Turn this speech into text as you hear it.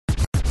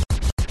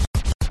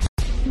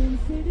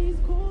city's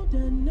cold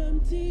and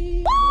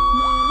empty. No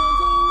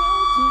one's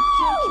around to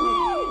judge me.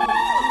 I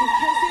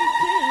can see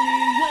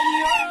clearly when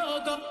you're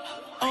gone.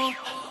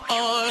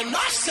 And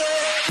I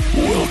said,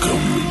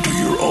 welcome to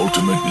your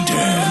ultimate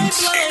dance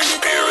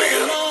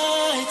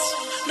experience.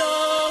 No,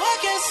 I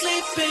can't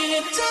sleep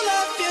until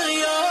I feel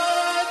your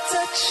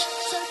touch.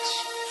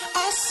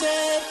 I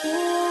said,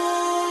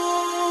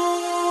 ooh,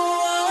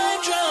 I'm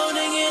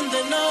drowning in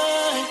the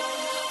night.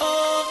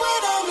 Oh,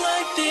 when I'm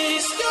like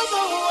this, you're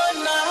the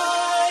one I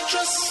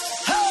trust.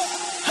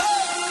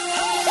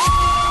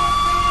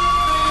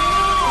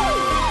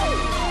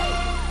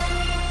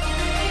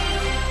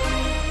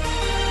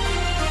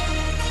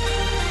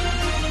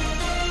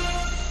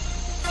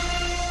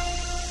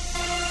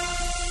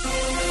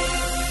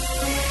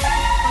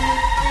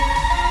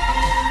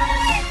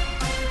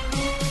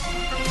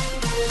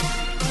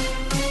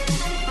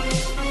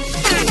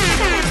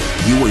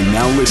 You are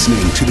now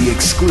listening to the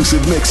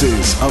exclusive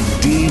mixes of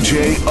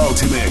DJ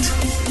Ultimate.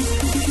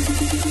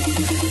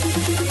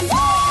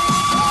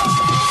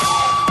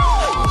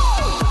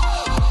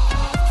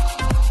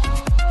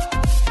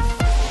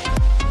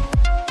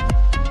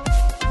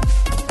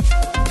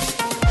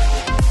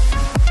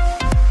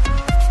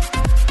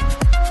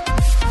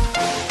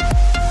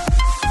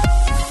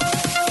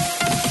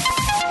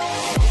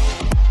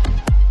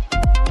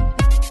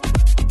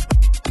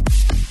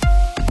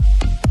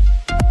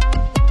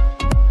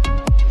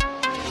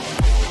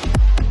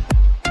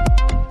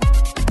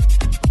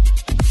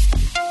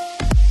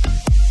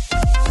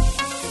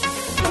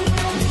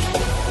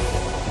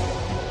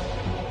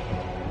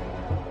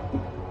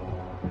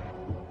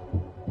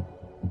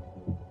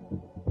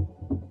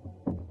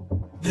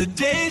 The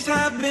days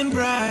have been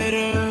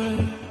brighter.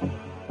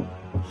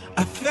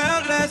 I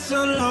felt less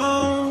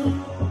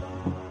alone.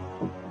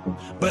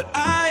 But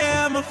I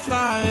am a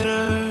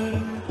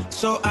fighter,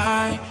 so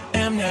I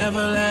am never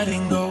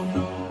letting go.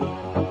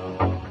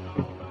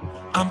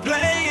 I'm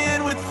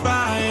playing with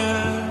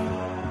fire.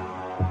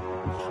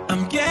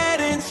 I'm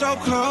getting so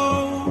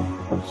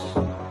close.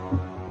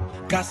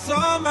 Got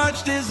so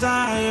much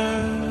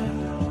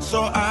desire,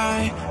 so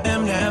I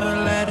am never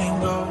letting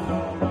go.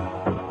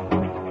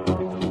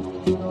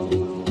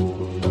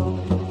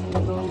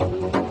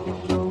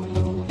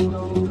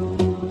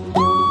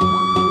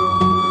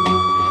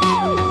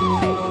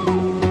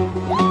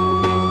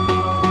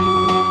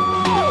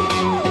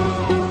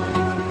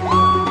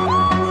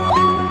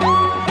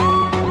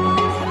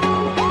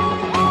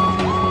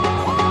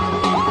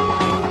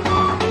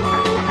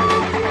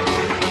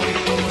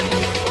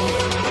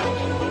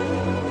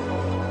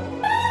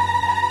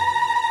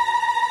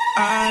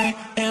 I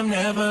am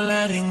never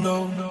letting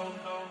go.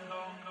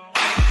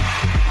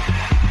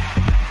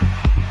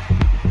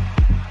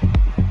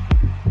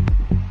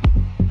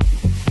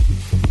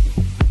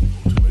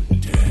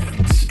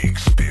 Dance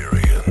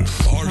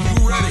experience. Are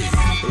you ready?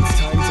 It's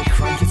time to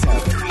crank it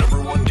up. Your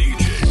number one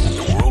DJ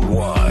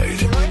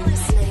worldwide. You're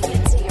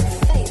listening to your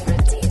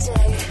favorite DJ.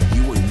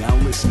 You are now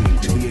listening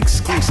to the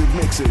exclusive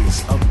mixes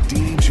of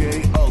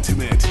DJ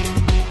Ultimate.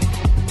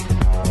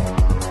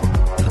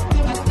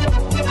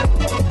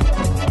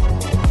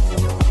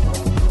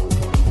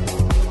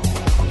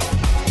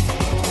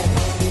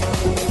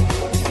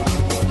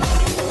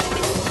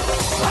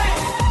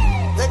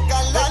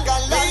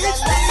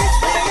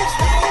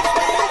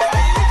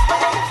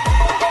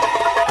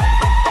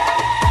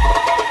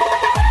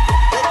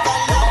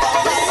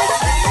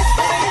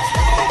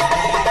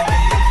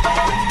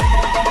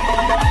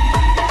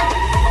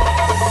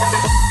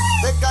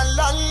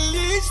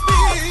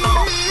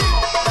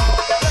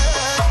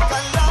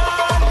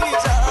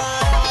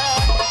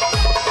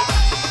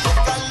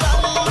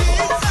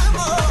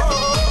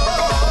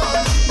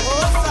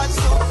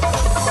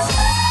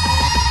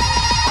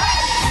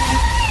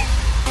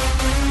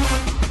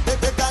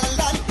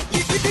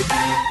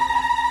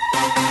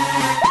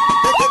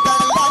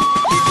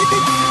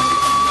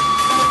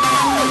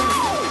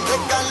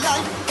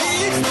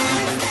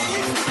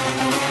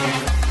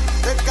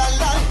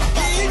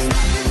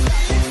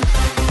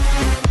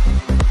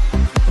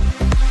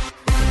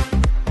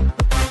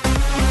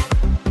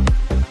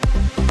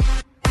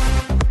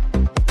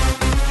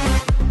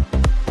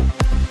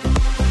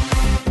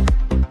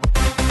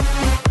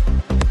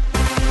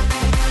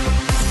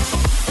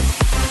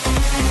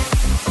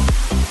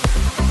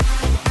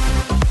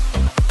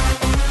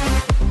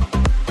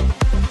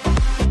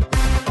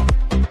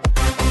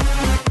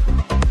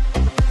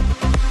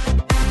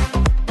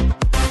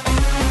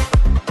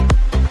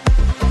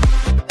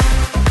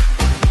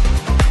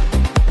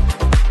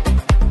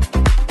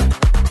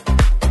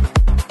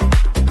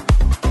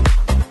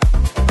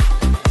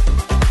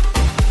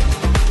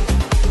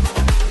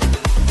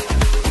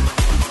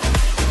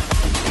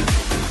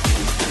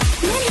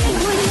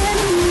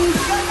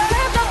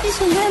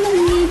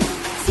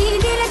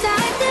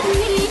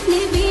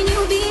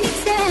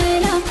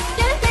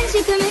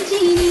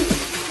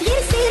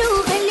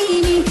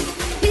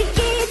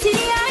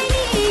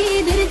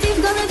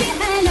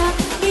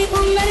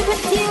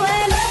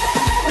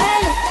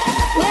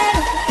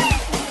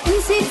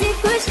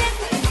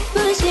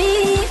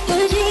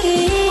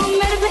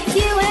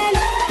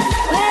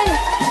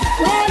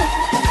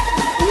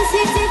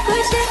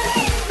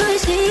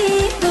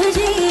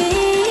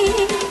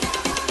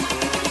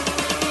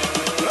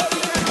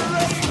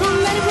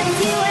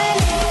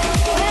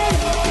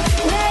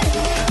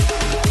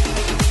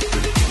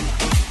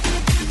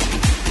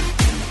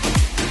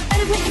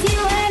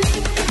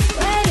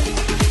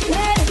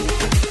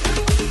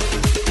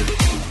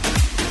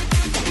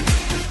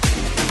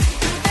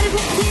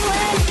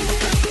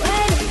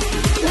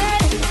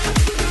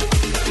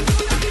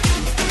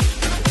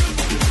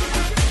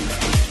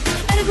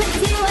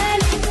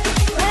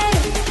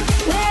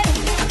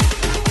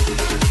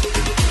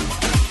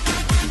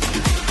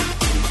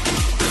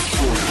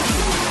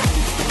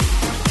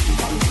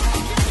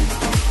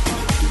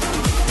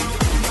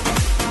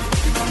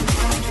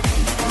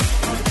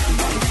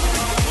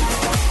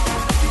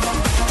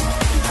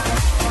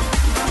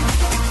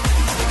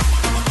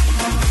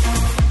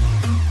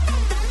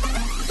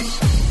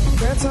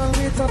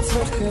 תצלמי את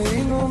עצמך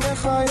כאילו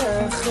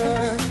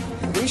מחייכת,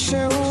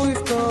 מישהו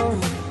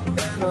יכתוב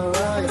אין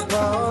עלייך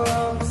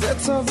בעולם, זה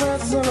צובט,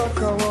 זה לא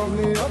קרוב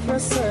להיות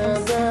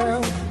בסדר,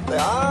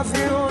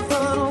 להעביר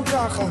אותנו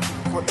ככה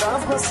כמו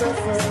דף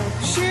בספר.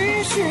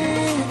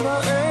 שישי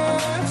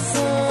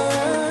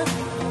בעשר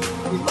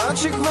כמעט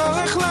שכבר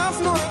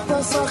החלפנו את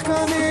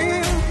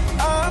השחקנים,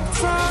 את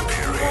קצת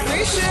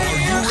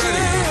מישהי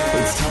אחרת.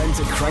 It's time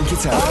to crank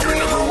it up. אני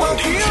לא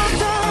מכיר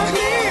אותך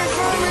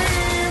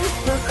לפעמים,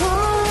 וכל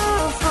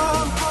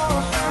פעם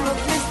את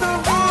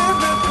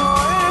מסתובבת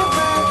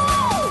כואבת,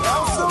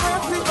 גם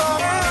שורף לי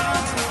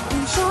בארץ,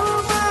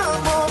 לנשום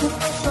בעמוד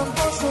ושם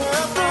פה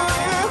שורף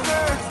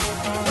אוהבת,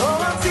 לא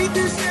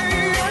רציתי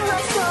שיהיה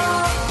לך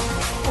סוף,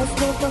 אז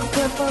בטח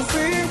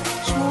תפסים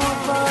שמועות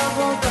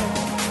בעבודה,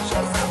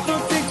 שזאת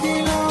אותי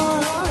כאילו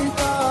לא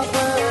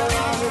התאבד,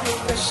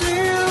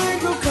 תשאיר לי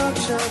גלוקה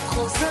כשאת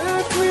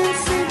חוזרת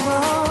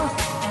מנסיבה,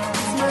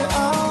 אז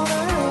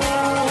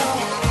מערער,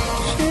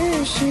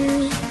 שישי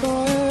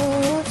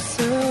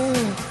בעשר,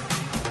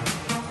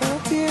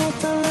 ראיתי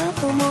את הלב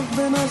עמוק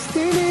בין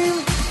הסדינים,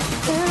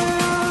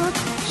 ואת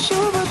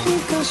שוב את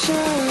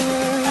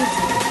מתקשרת,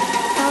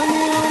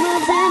 אני לא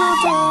מבין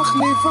אותך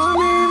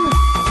לפעמים.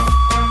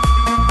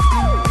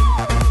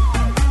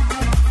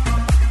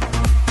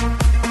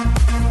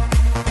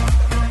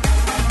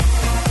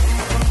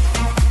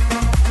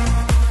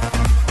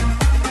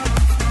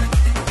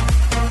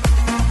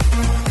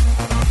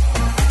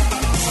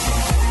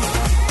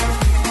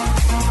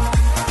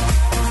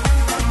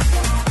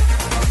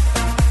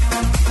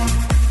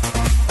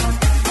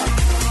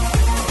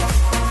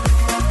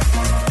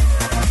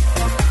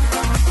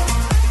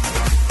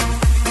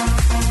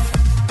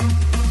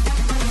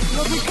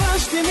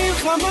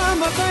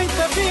 מתי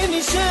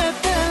תביני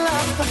שאתן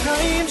לך את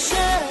החיים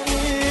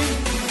שלי,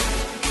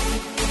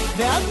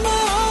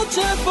 והדמעות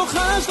שאת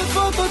בוכה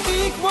שטפות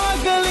אותי כמו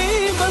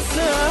הגלים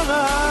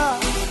בסערה.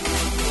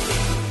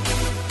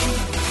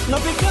 לא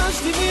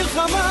ביקשתי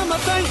מלחמה,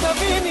 מתי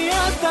תביני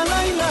את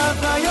הלילה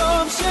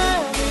והיום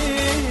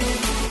שלי,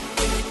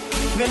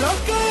 ולא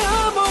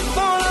קיים עוד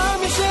בעולם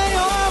מי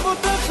שיאהב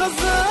אותך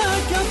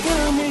חזק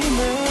יותר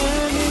ממני.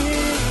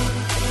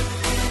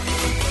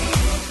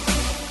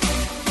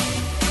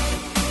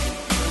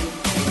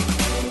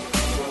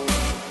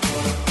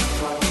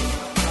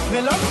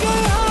 ולא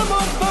קיים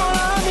עוד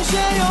בעולם מי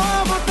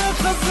שיאהב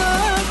אותך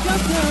חזק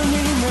יותר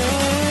ממני.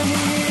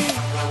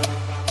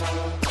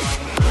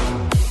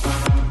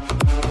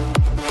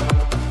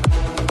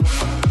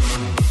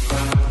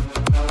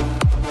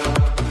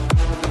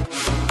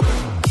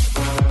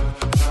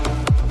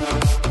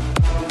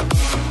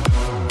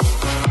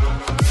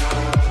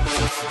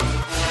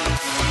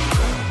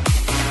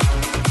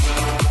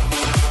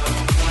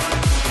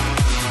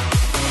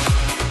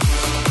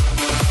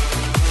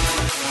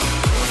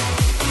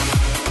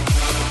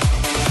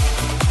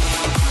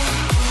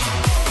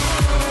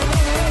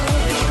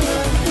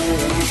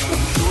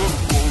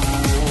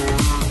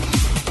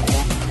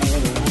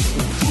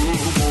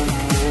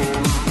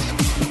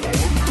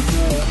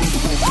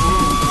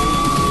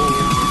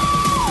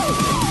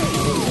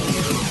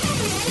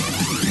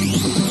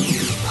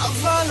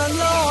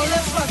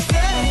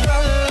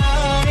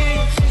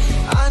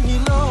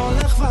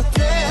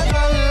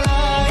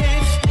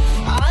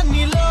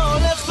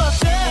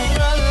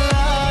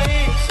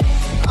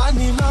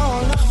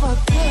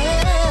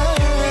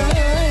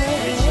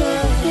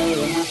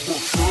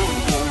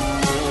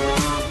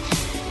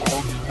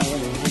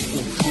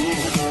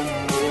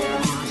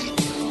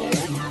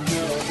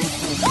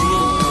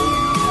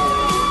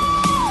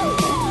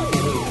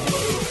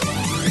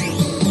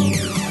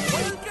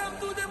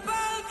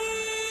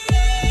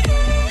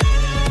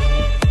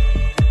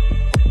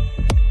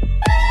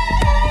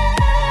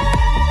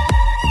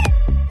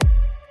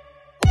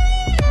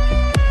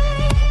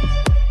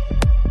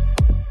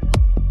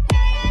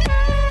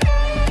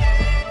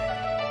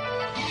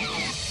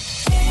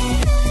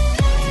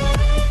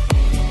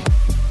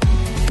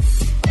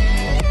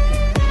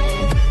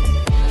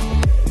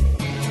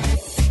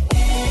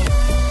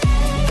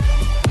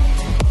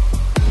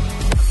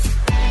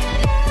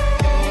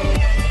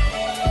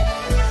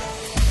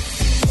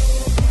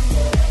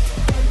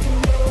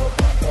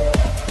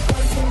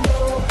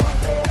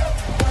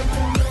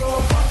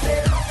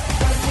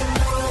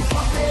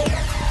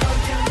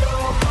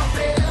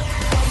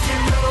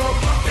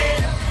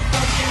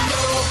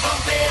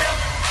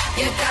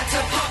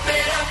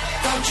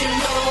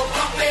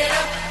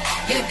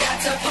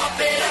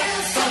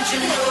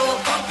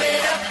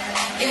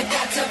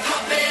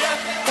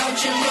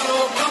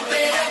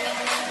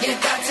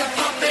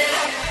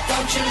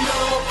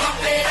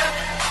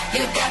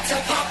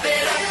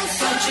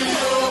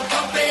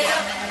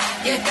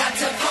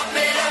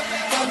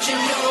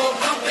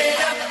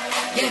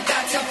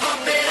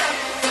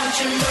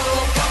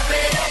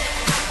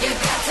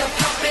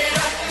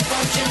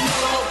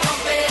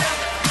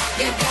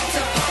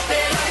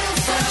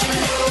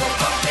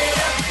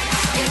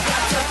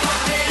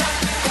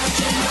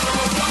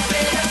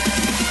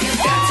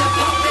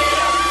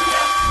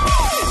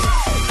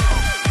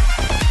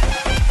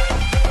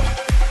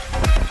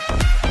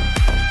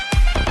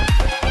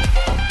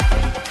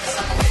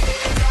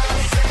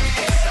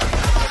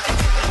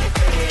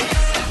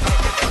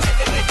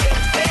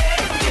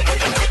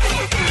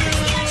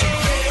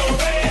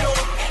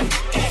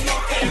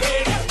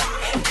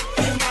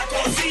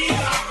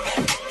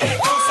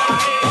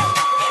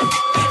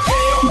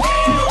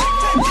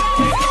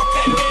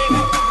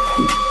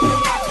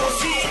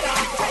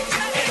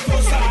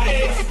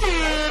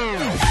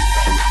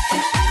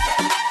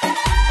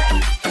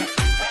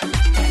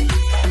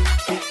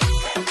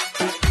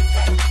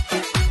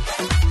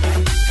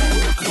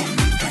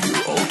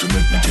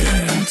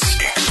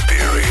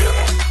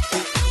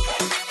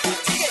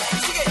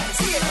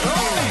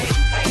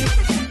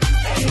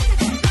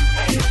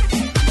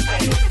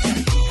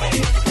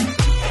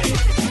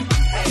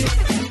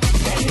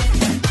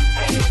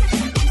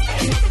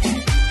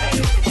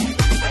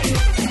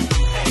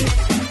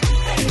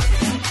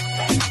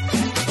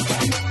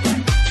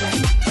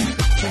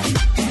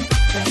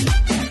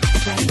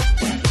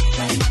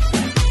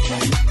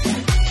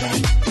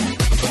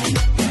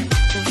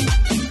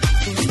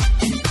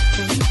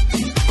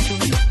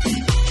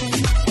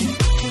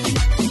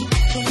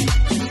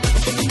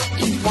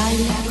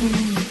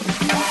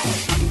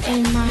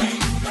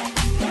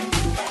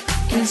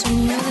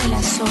 sonido de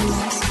las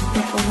olas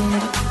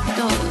recorriendo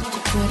todo tu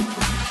cuerpo.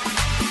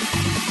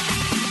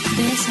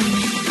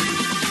 Bésame,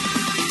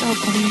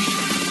 tócame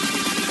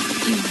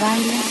y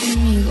baila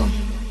conmigo.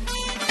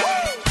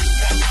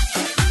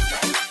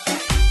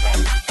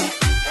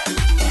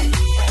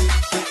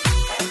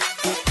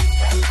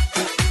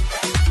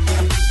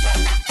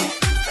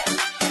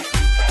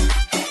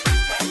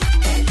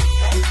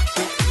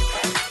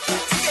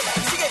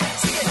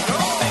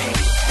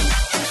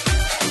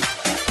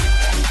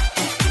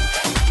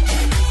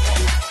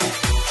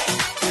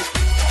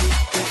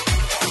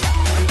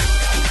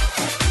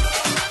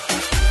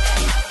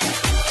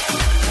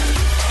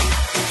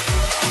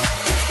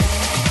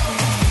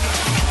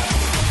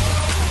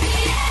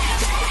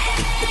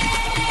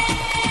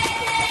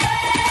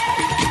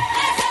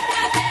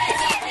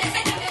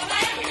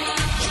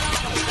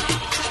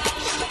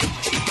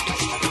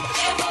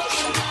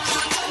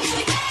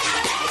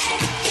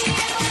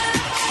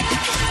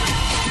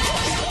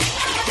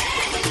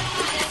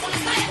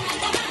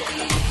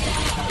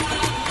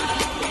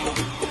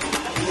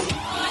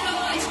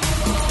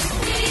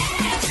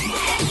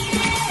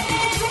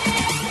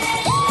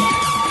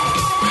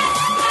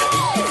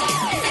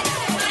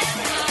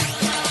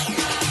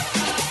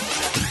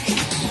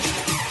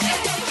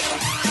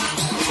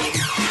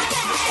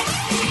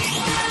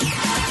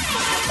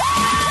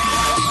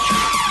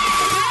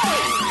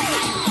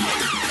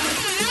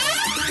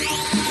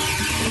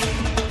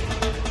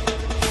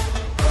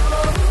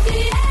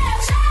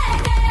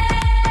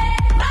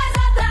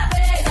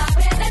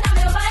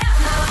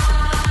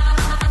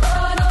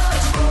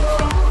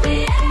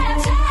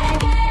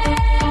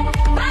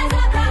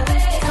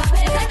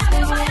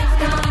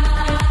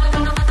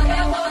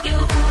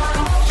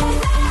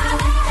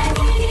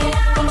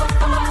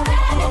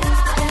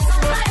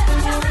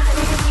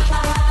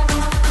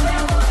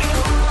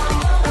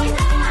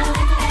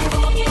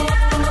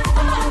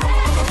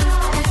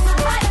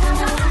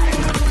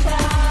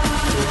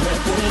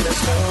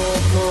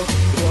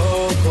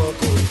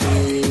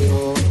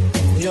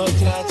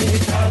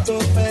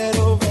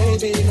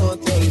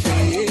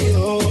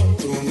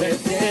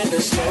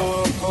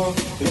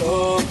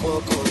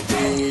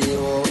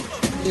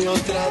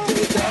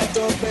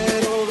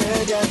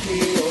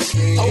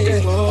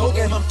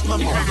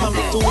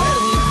 Tú eres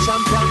un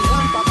champion,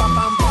 pa, pa,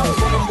 pam, pam,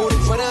 con un booty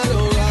fuera de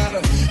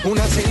lugar.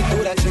 Una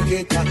cintura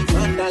chiquita,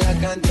 manda la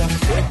canta,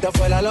 esta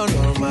fuera lo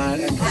normal.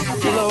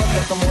 Tú lo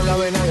bajas como la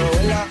vena de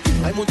abuela.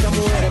 Hay muchas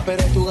mujeres,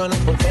 pero tú ganas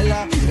por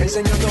tela.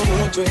 Enseñando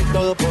mucho y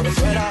todo por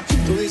fuera.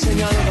 Tu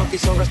diseñador no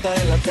quiso gastar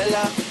en la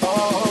tela.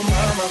 Oh,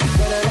 mama,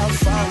 tú eres la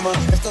fama.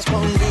 Estás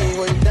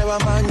conmigo y te va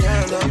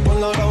mañana.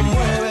 Cuando lo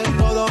mueves,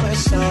 todo me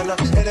sana.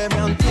 Eres mi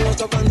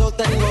antídoto cuando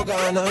tengo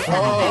ganas.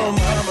 Oh,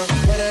 mama,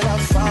 tú eres la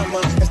fama.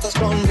 Estás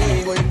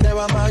conmigo y te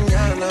va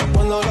mañana.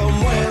 Cuando lo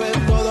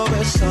mueves, todo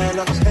me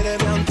sana. Eres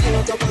mi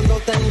antídoto cuando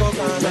tengo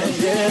ganas. Me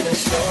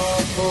tienes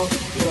loco,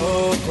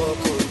 loco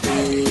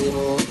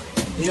contigo.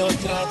 Yo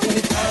trato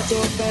y trato,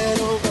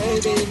 pero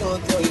baby no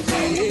te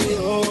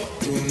olvido.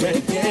 Tú me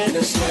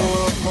tienes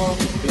loco,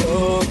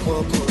 loco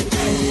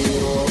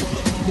contigo.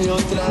 Yo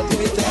trato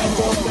y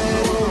trato,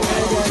 pero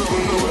baby aquí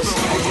yo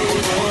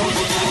sigo.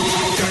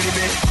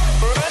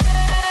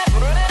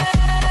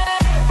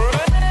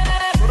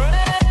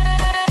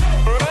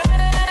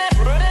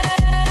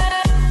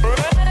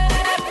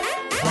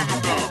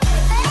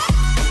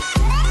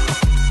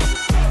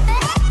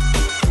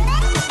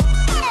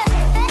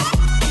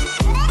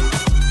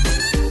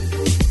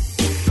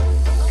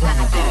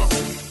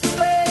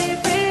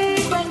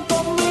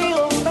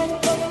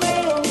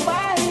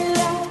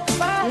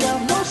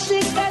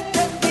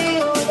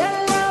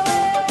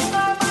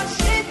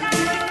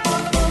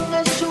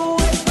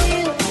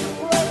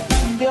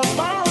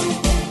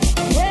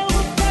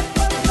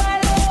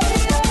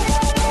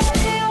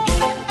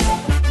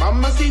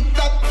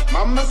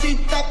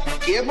 Mamacita,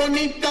 qué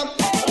bonita.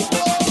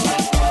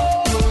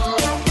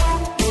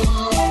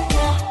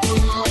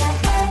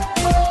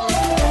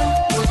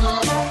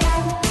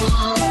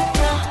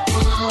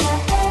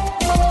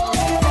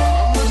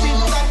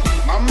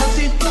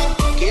 Mamacita,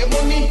 qué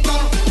bonita.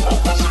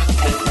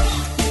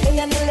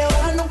 Ella no le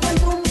baja nunca el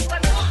rumbo,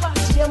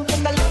 siempre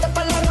anda lista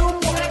para la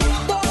rumba.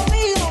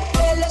 Conmigo,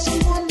 él es un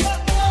mundo,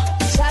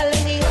 sale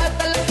y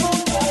gasta la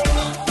rumba.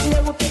 Le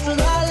gusta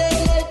sudarle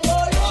en el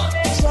colo,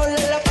 solo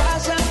en la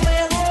casa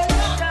mejor.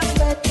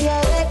 Vestida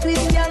de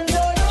cristiana.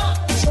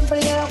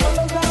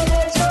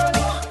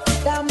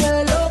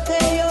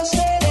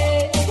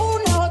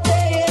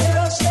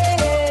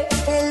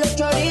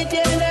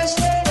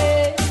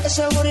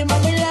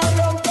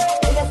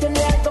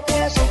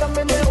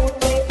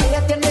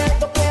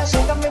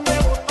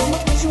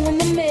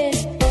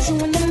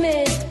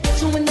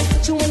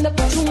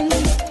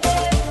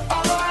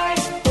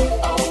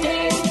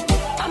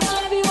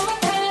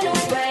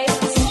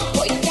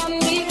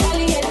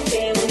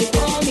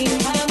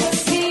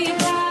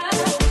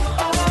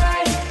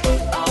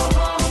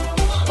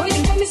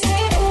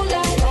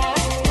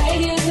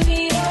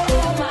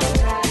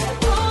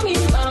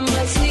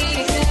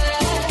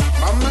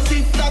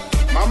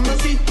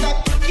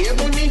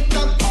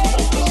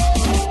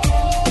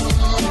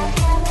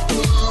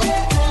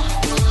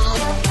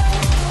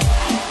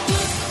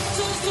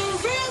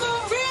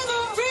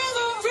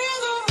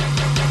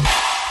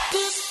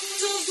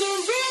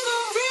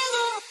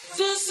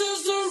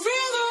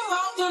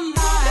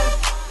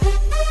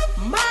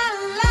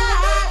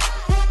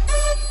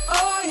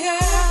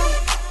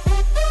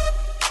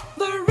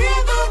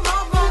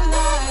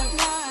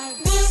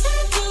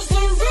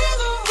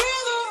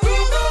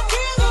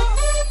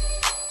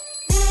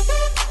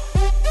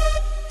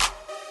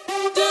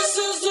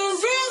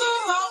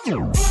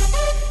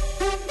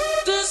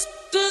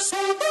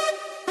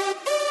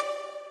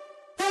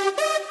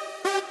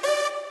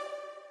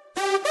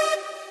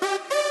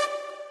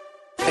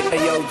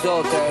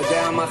 ג'ו, אתה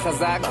יודע מה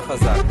חזק? מה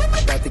חזק?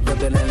 סטטיק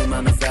ובן-אלי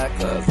מה נזק?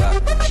 חזק.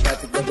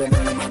 סטטיק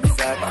ובן-אלי מה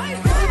נזק?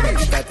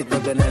 סטטיק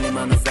ובן-אלי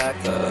מה נזק?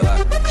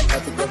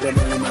 סטטיק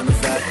ובן-אלי מה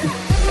נזק?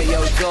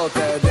 יו ג'ו,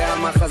 אתה יודע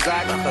מה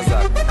חזק? מה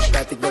חזק?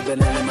 סטטיק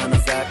ובן-אלי מה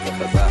נזק?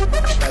 חזק.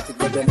 סטטיק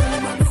ובן-אלי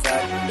מה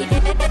נזק?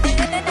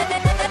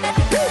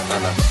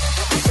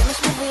 שמש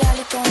מביאה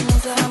לי טון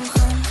מוזרם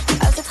חם,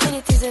 אל תתחיל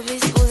איתי זה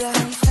בזבוז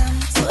הרמסם,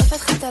 שורפת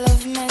לך את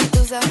הלב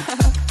מדוזה,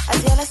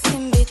 אז יאללה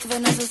שים ביט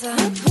ונזוזה,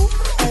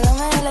 אני לא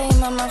מאלה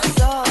עם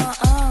המחזור,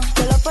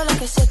 זה לא פה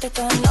לקשת את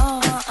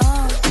הנור,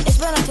 יש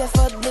בנות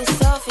יפות בלי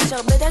סוף, יש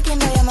הרבה דגים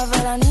בים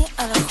אבל אני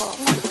על החור,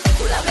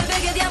 כולם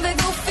בבגד ים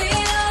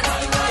וגופיות,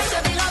 יש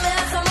אווירה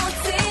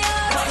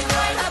מהחמוציות,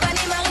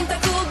 הבנים מרים את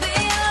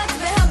הקוביות,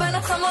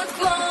 והבנות חמות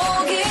כמו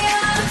עוגיות.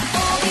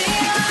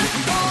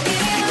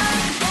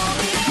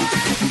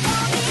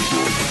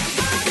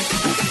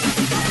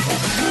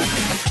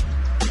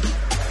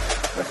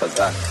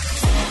 חזק.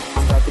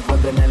 סטטיק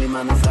ובן-אלי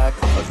מה נזק?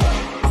 חזק.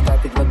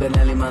 סטטיק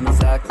ובן-אלי מה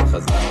נזק?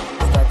 חזק.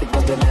 סטטיק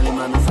ובן-אלי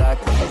מה נזק?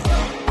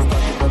 חזק.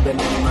 סטטיק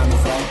ובן-אלי מה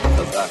נזק?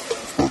 חזק.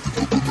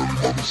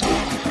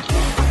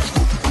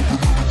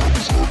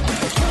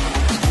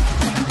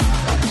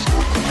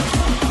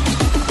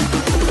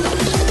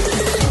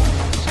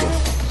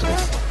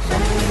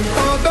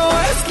 Todo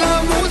es la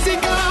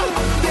música,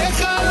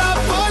 deja la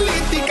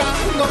política,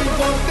 no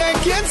importa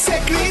quién se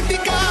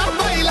critica,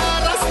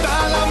 bailar hasta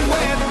la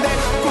muerte,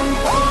 con un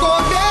poco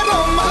de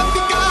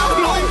romántica,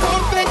 no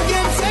importa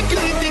quién se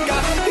critica,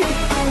 y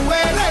tú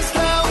eres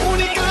la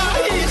única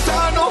y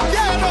ya no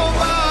quiero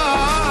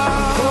más.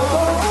 Todo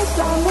es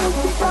la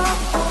música,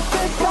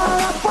 deja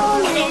la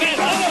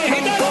política, no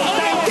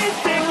importa quién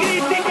se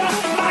critica,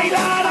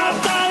 bailar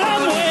hasta la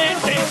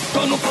muerte,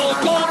 con un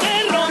poco de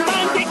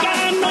romántica,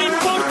 no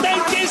importa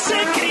quién se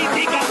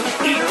critica,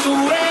 y tú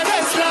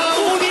eres la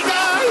única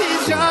y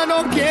ya no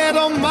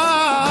quiero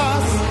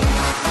más.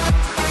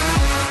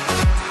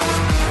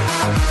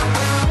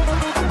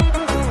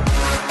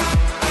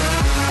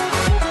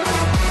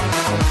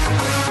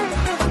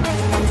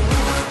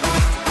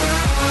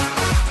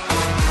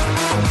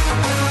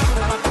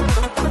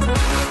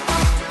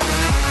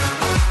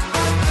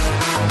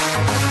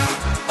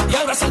 Y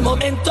ahora es el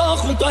momento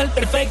junto al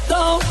perfecto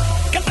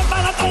que te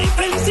para toda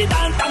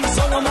infelicidad, tan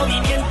solo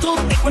movimiento,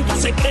 te cuento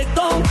un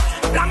secreto,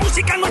 la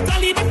música es nuestra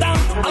libertad,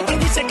 aunque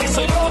dice que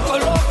soy loco,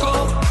 loco,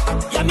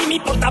 y a mí me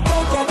importa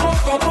poco,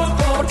 poco,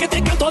 poco, porque te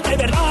canto de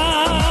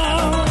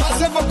verdad.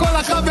 Hace poco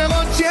la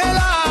חברות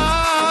שלך,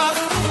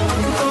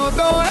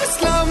 todo es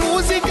la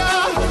música,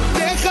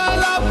 deja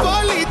la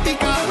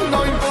política, no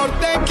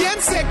importa quién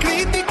se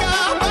critica,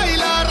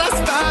 bailar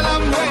hasta la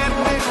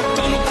muerte.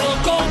 Con un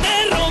poco de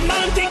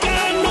romántica,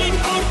 no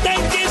importa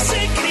quién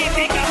se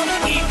critica,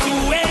 y tú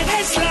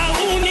eres la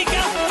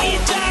única y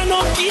ya no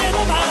quiero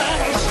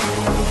más.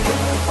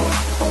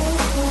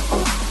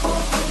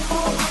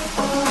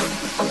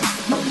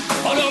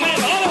 ¡Ole, ole,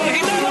 ole,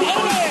 gitano,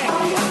 ole!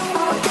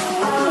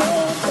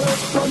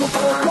 Con un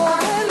poco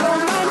de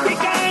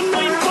romántica, no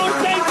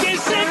importa quién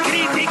se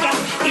critica,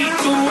 y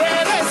tú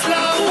eres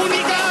la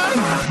única.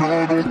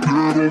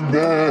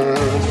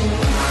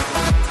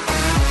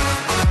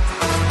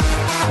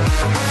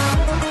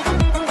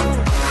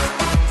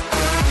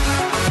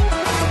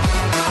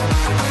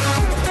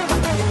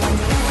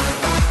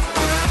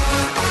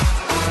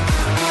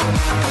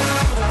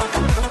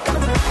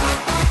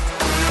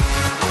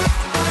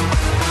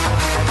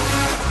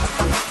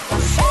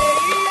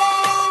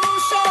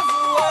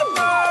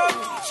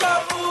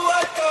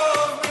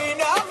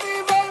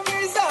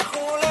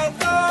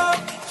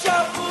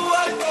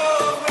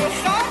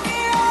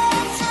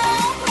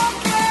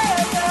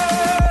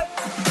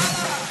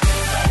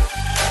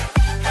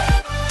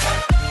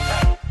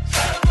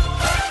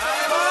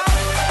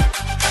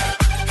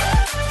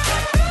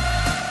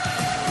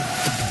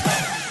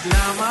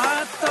 למה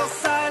את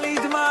עושה לי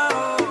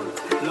דמעות?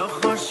 לא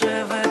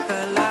חושבת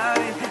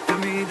עליי,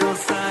 תמיד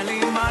עושה לי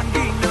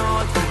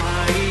מנגינות,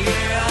 מה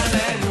יהיה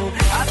עלינו?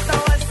 את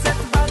הורסת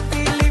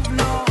באתי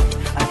לבנות,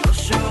 את לא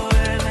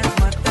שואלת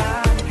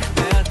מתי,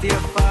 ואת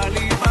יפה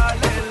לי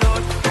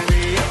בלילות,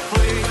 אני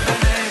אפריד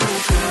בינינו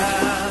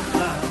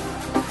ככה,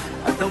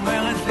 את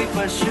אומרת לי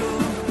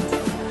פשוט,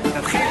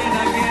 תתחיל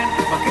לנגן,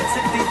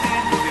 בקצב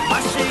תיתן, ומה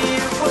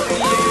שיהיה פה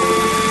יהיה.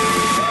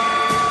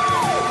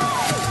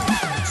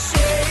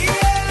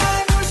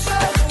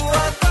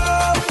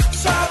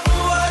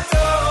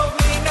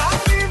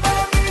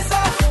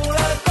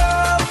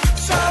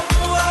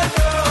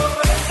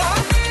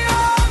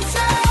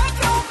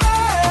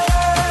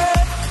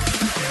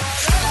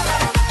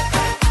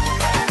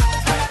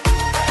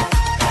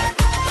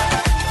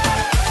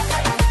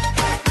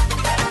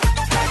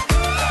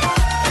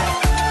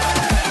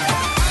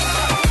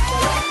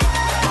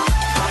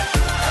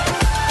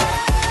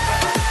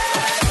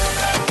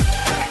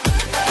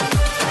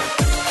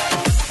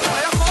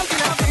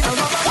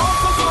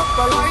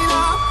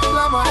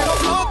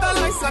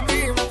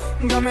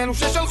 גם אלו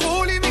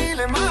ששלחו לי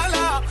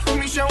מלמעלה,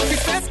 מישהו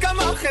פספס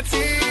כמה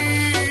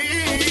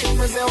חצים,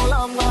 וזה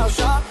עולם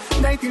רעשה,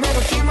 דייטים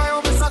מרגשים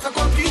היום בסך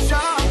הכל פגישה.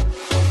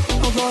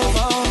 עוד לא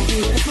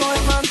הבנתי, איך לא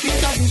הבנתי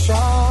את הגישה.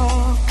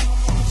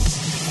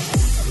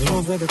 אני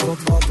עובדת עוד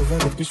ואת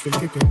עובדת בשביל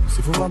טיפים.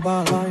 סיבוב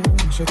הבא עליי,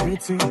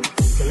 שתרצי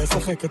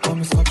ולשחק את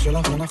המשחק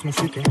שלך אנחנו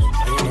שיקים.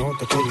 אני מאוד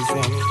תכירי זה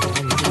אני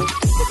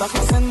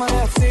בתכלס אין מה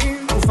להפסיד,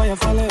 תקופה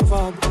יפה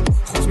לבד.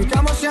 חוץ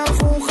מכמה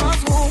שהלכו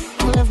חזרו,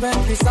 הלב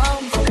בין פיסה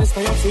מחפש את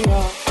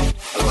היציאה.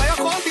 אז מה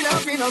יכולתי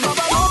להבין על מה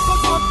בנות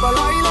חוזרות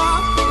בלילה?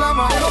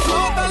 למה הן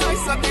אוכלות עליי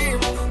סתים?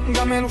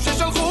 גם אלו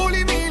ששלחו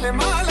לי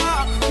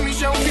מלמעלה, מי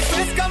שהוא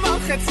פספס כמה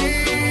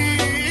חצי.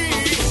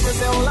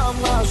 וזה עולם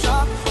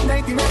רעשה,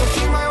 דייטים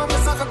מרגשים היום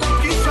בסך הכל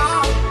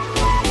פגישה.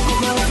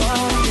 עוד לא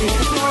הבנתי,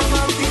 איך לא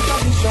הבנתי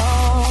את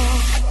הגישה.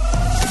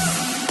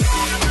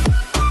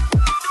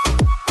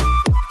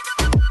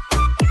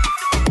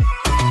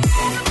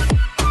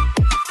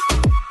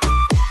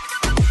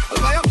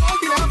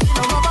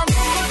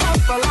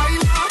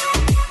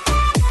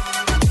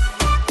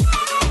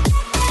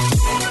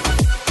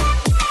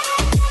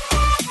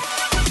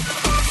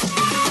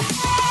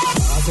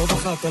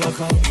 אל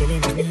החיים שלי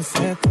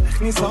נכנסת,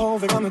 הכניסה אור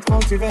וגם את כל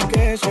צבעי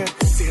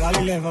הקשת. צירה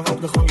לי לבבות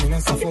בכל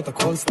מיני שפות,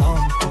 הכל סתם,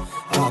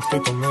 את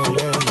פתאום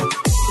נעלמת.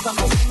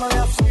 אותך עושים מה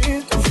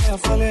להפסיד, זה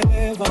יפה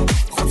לבד.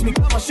 חוץ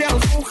מכמה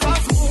שהלכו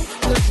חזרו,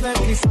 לפני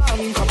כניסה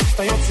אני מחפש את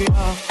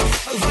היציאה.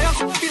 אז מה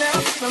יכולתי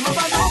להפסיד, על מה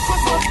בנות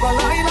חוזרות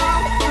בלילה?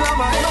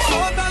 למה הן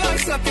אוכלות עליי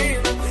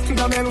סתים?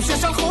 גם אלו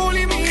ששלחו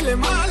לי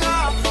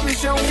מלמעלה, מי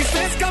שהוא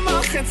פספס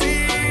כמה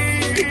חצי.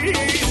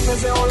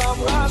 וזה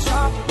עולם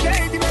רעשה,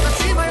 דייטים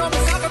מרגשים היום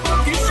בסך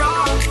הכל פגישה.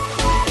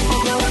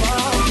 עוד לא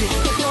הבנתי,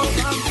 איך לא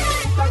הבנתי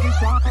את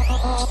הגישה.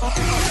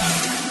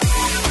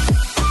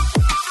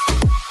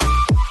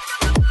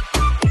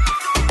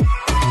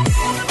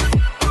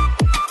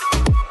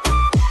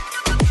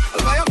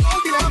 אז מה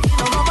יכולתי להבין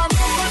על מה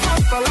בנות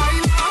חוזרות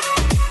בלילה?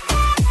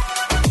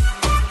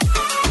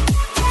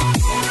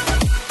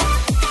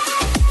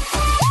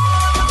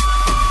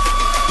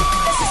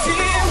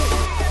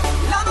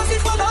 למה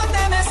זיכרונות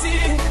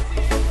נמסים?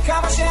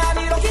 כמה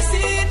שאני לא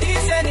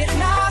כיסיתי זה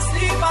נכנס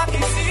לי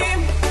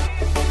בכיסים.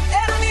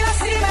 אין לי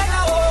לשים את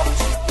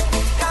הראש,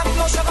 גם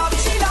לא שווה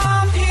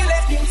ושילמתי,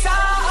 לך תמצא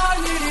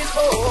על מי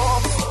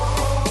לכאוב.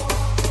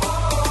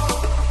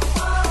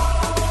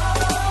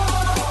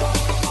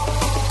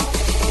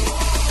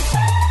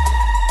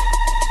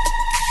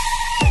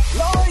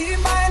 לא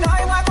רואים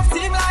בעיניים, רק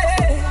קופצים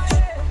לאש.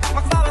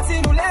 מה כבר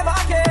רצינו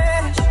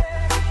לבקש?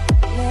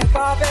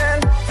 לקבל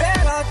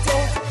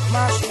ולתת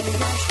מה שיש,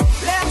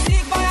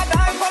 להחזיק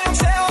בידיים כל יום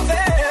שעובר,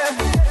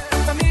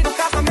 תמיד הוא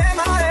ככה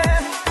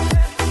ממהר.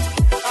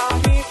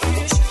 אני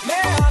איש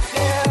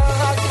מאחר,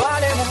 רק בא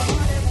למות,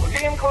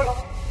 עולים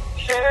קולות,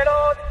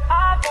 שאלות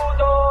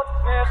עבודות,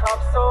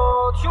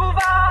 מחפשות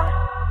תשובה,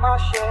 מה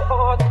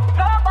שעוד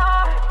לא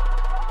בא.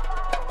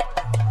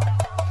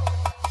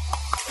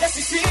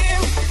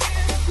 רסיסים,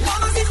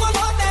 למה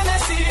זיכרונות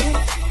נמסים?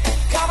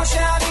 כמה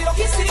שאני לא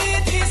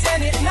כיסיתי זה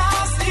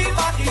נכנס לי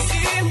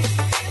בכיסים.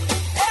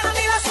 אין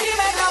אני לשים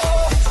את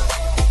הראש,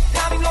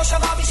 גם אם לא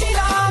שווה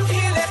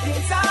ושילמתי, לך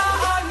נמצא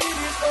על מי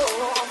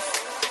לכעוס.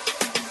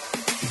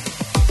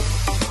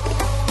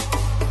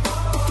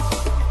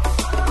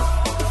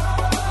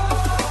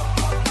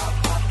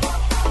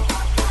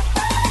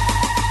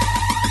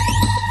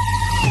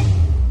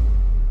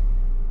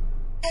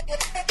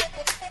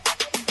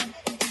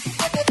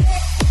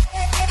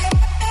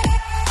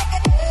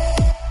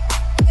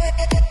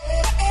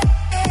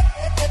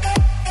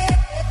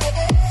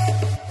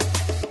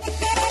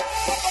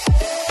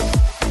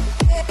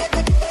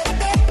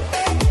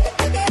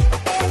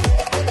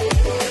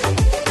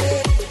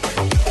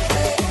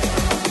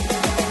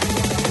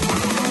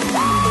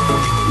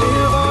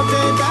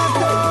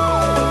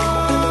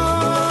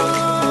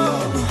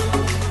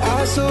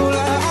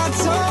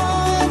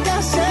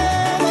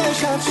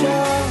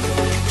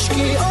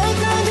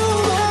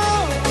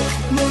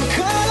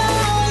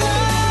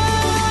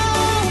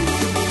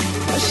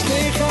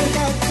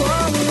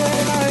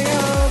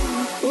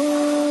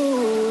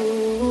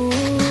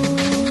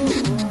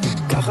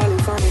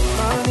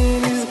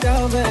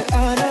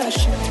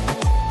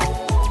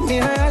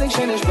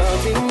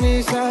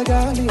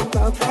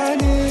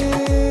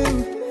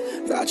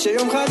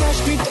 שיום חדש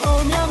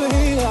פתאום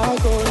יבהיר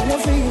הכל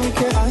יביא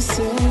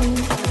מכעסים,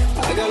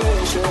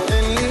 אגלה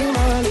שאין לי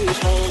מה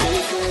לשמור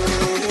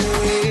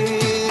בפנים,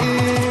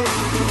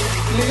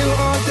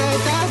 לראות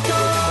את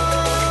הטוב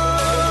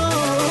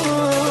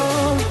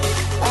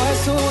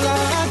אסור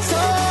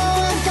לעצור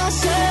את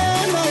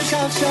השמש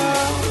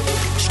עכשיו,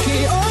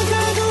 שקיעות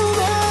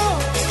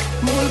אדומות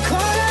מול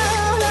כל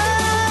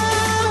העולם,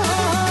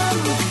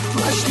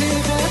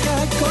 משליך את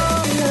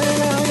הכל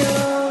אל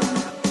היום.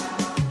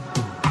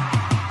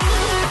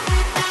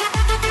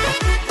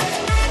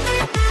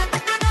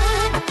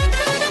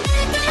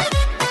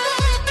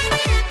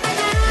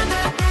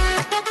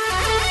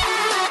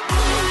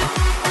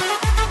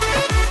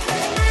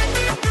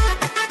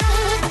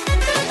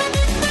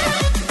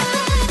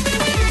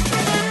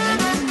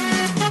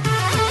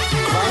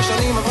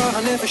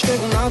 נפש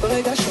תאונה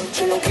ברגשות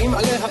שלי יונקים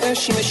עליה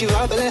אש, היא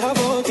משיבה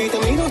בלהבות, היא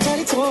תמיד רוצה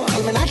לצרוח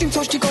על מנת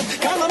למצוא שתיקות,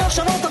 כמה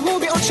מחשבות עברו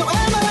בי עוד שואל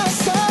מה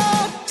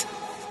לעשות,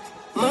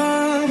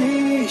 מה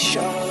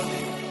נשאר?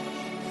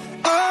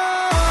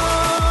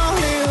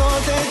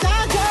 לראות את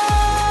הכל,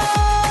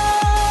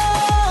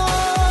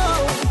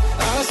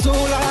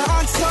 אסור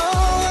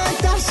לעצור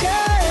את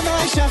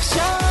השמש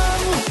עכשיו,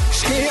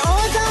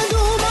 שקיעות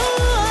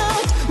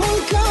אדומות מול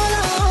כל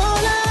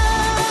העולם,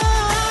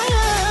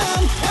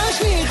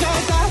 אשליך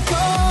את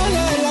הכל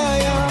אל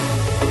הים,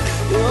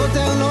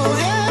 יותר לא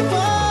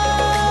אפול,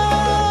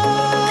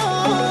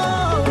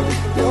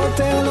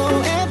 יותר לא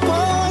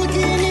אפול,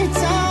 כי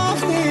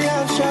ניצחתי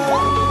עכשיו,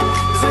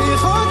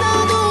 זריחות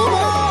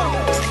אדומות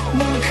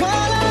מול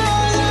כל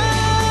העולם,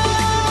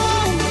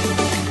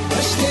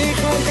 אשליך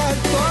את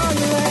הכל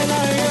אל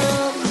הים.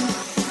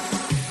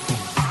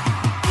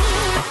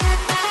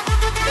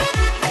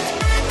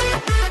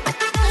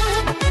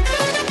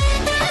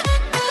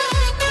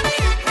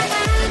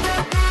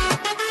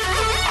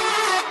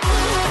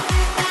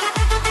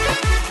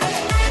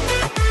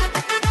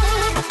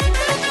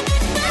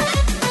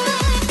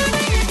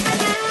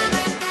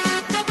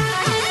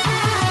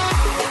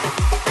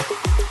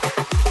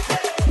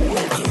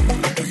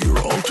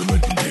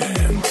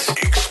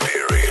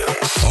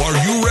 Are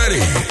you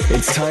ready?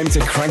 It's time to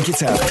crank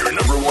it up. Your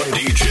number one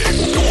DJ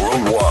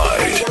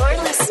worldwide. You're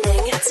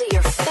listening to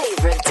your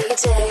favorite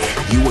DJ.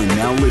 You are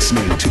now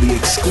listening to the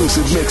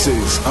exclusive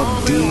mixes of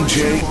DJ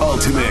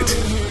Ultimate.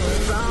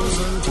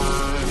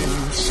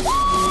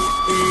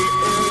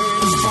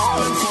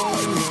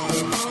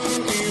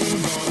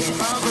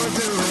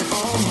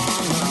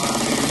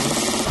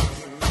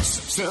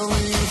 Tell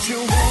me if you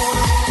want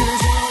it,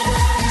 'cause I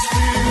got this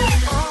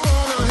feeling. I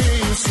wanna hear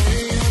you say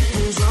it,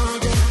 'cause I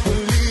can't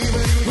believe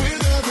it.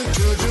 Without the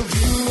judge of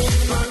you,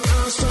 like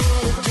I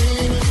started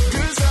dreaming.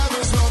 'Cause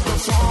heaven's not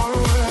that far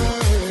away.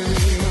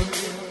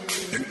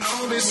 And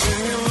I'll be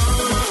singing la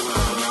la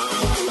la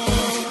la la.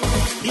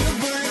 You're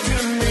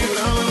breaking me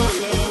la la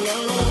la la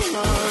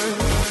la.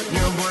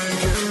 You're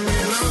breaking me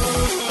la la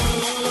la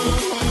la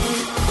la.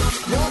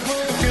 You're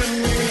breaking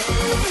me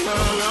la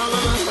la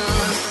la la.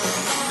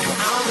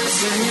 I'll be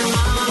singing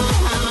la la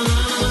la la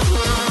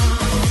la.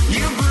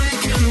 You're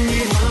breaking me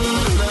la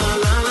la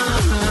la la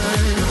la.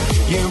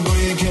 You're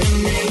breaking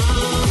me la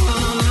la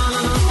la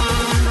la.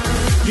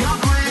 You're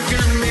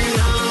breaking me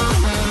la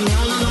la la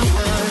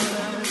la.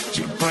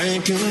 You're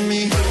breaking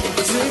me.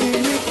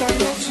 תזמיני את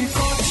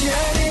הנשיקות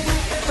שלי,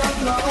 את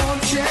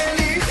הדמעות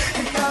שלי,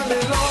 את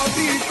הלילות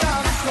איתך,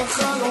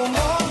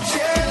 החלומות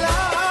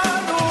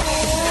שלנו,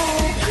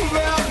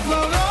 ואת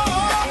כבר לא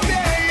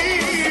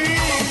תהיי.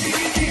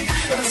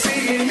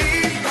 תזמיני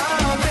את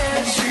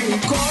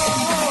הנשיקות.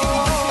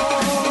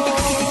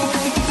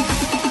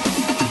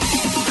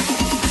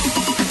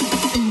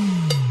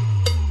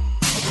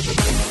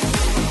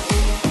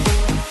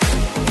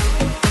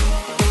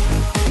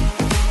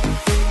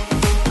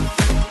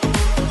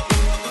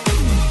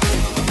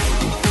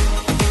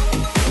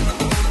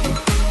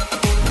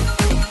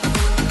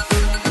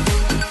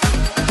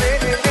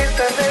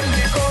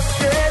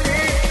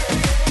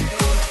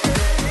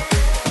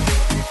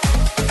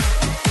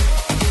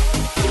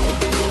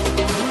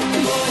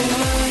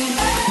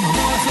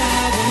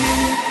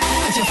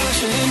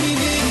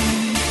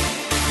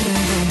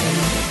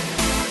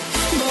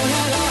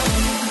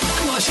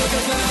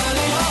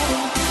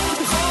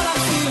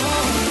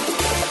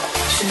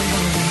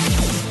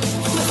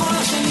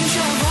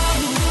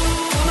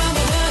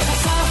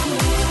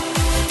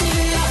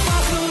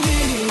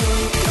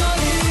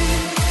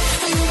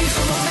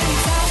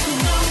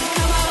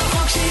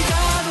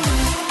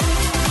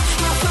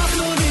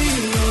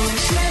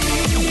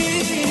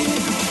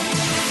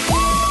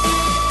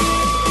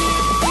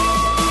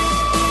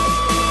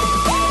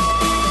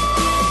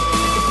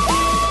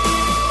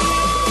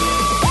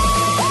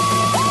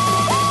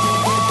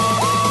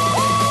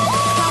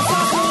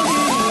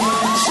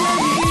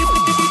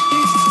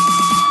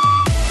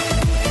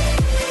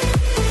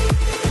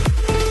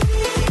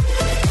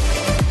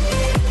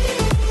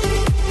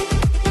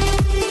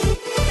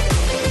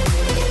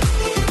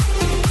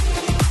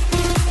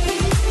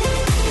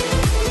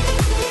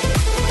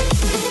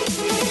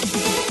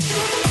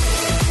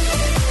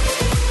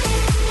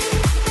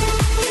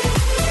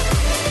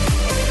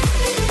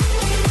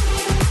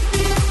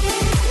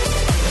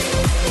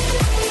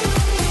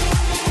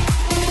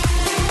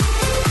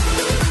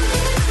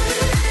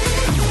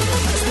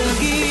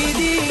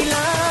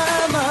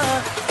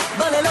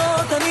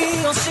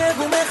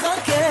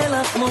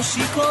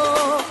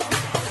 מושיקות,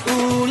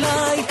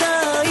 אולי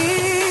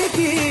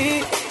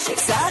טעיתי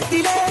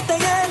שהפסקתי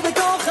לטייל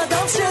בתוך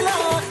הדם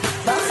שלך,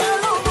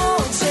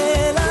 בחלומות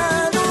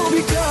שלנו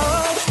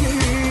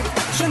ביקשתי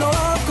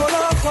שנאהב כל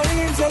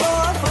החיים, זה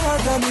לא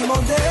עבד, אני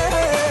מודה.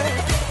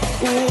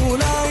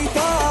 אולי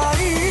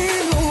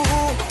טעינו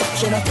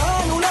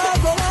שנתנו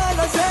לגורל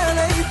הזה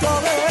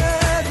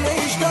להתערב,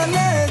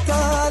 להשתלט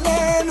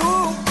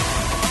עלינו.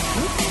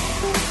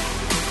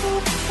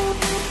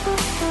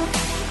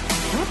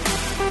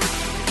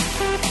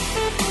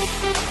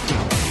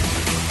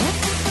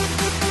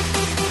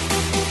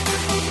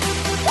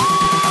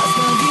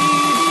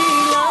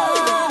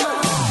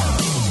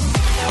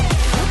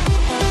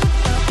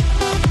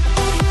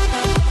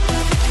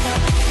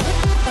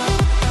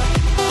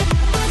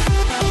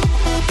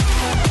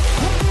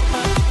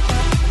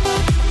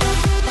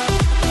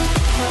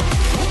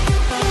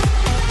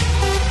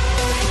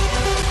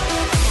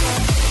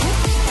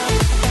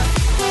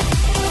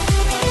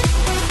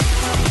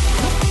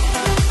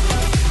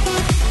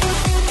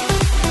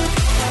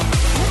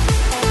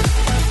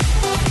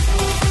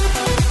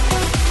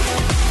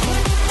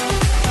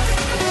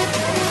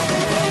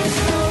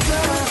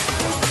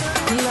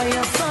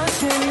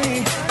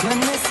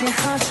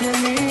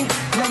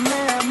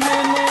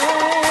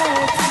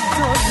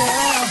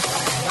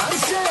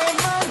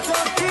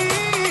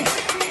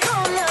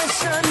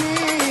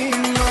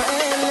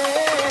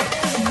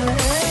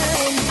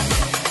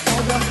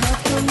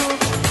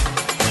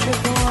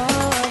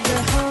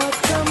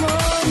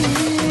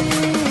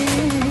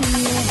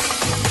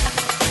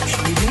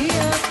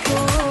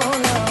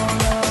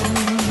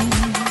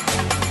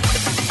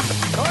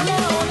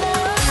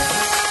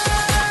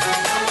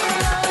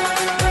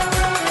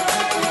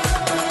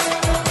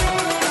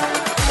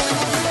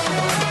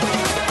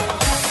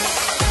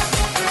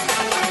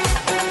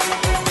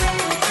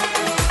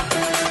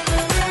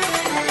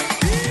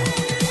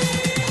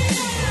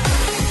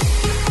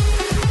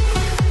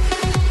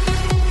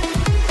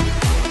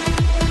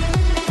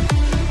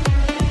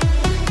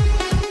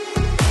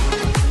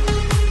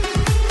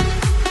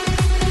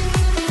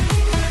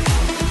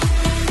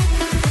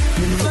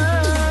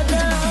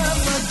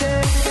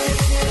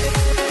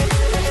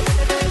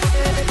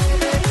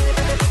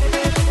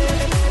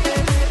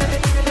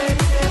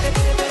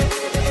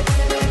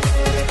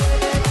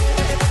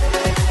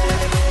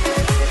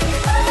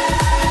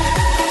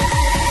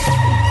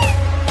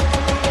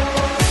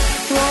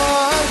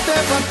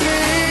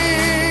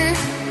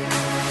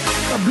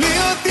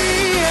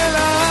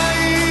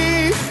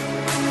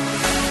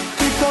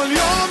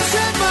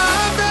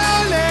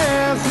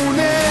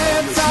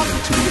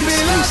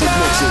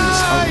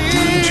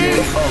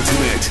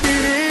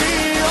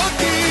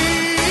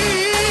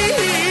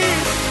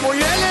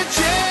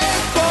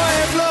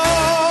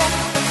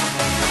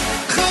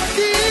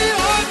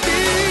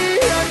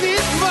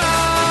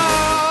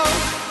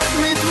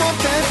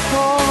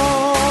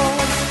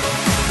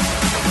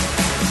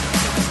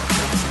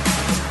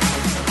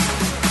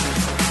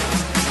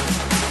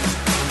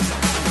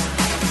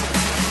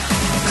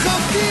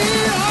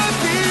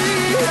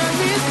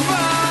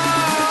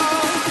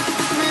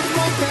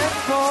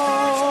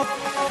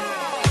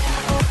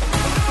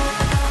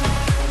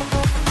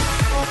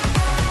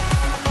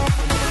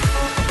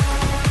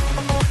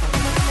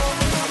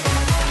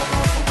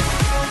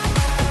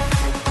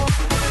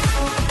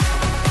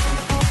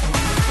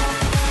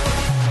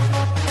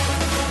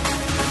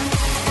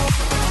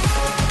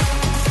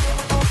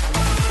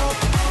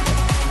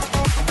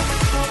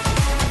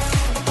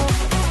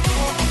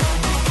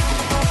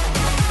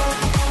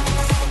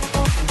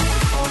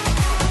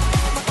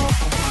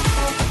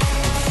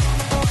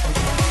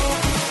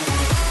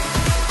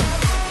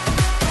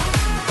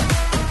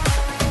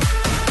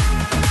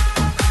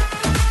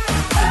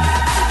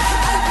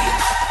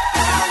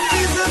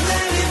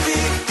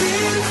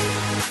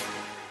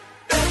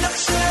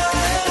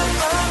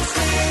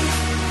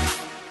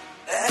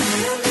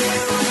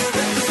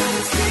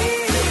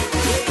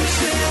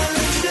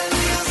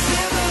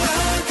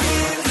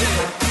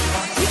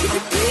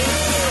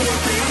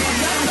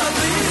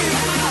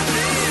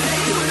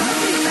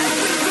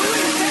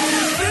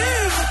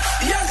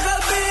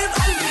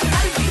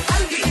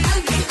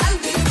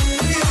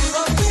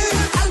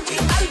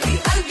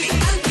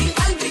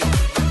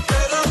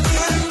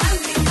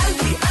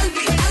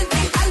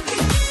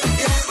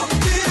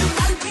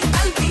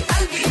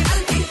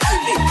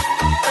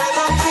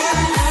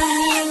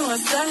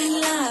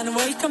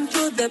 Welcome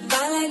to the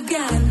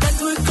balagan that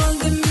we call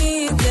the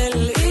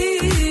Middle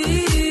East.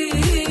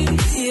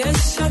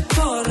 יש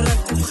הכל,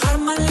 רק תבחר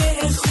מה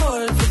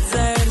לאכול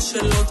ותזהר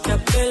שלא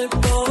תקבל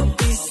פה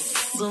ביס.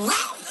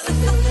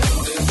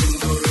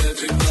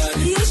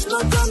 יש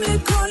מקום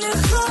לכל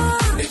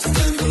אחד,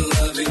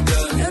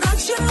 רק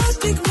שלא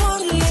תגמור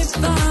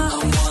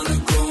לבד.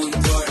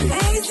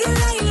 איזה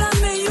לילה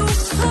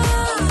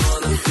מיוחד,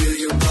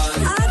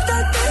 אתה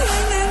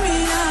תהנה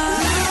מיד.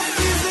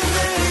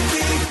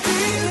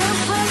 יא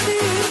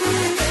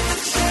חביבי,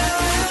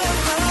 שאוהב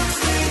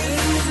אותי,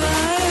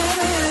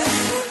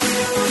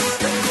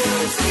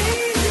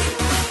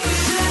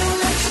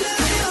 שלך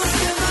שלי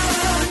עושה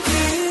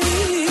מרתי.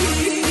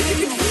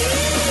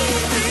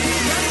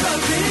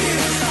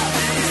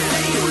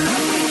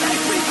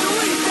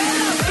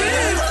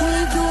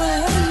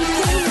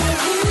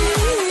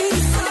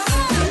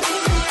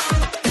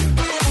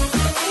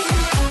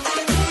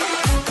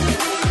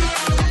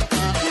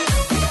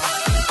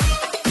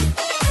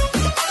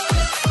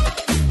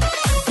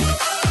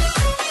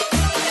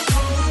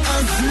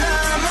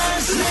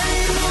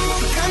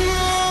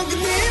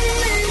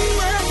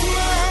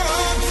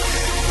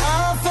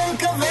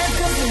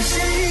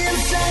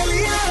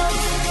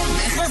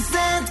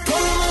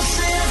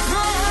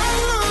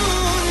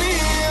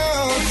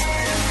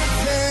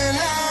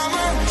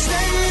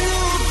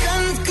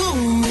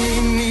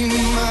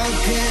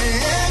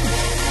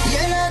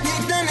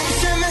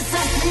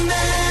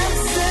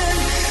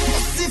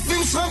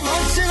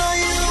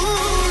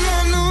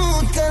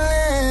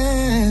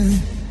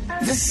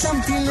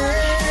 ושמתי לב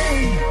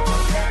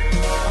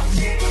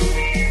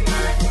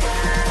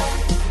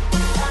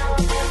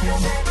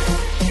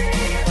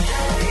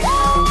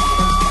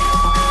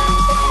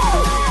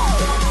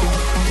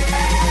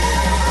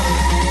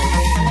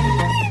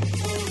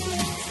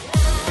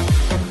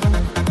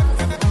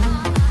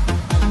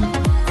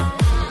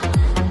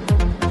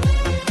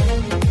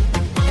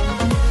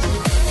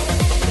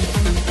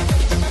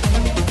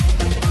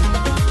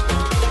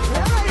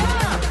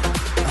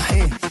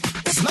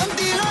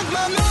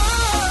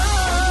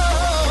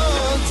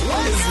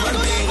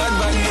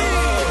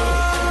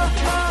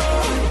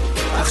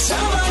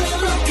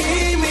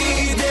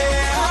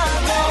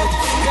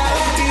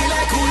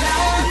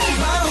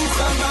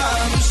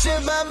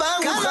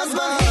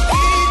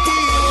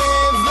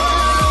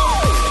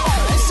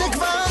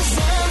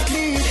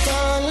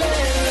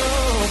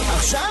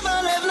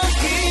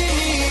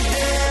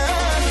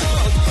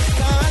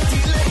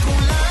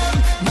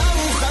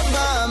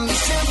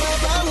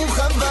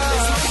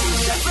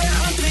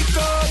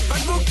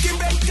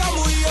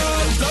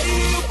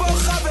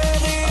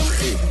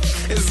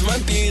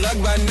הזמנתי רק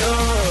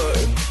בנות,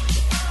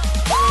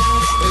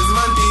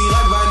 הזמנתי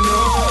רק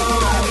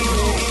בנות, אני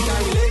ואיתי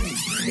לוי,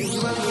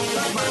 הזמנתי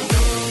רק בנות.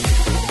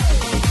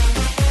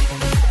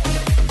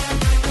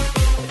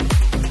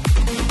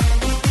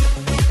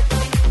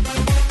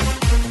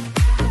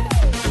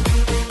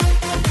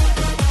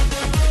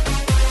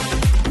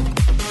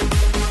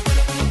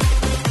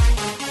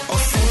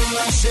 עושה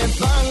מה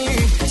שבא לי,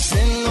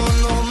 זה לא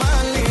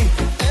נורמלי,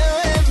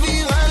 ערב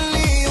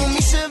ויראלי,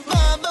 ומי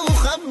שבא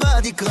ברוך הבא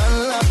תקרא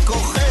לה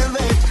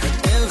כוכבת,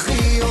 איך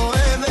היא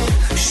אוהבת,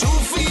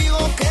 שוב היא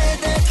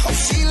רוקדת,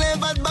 חופשי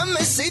לבד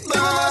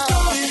במסיבה.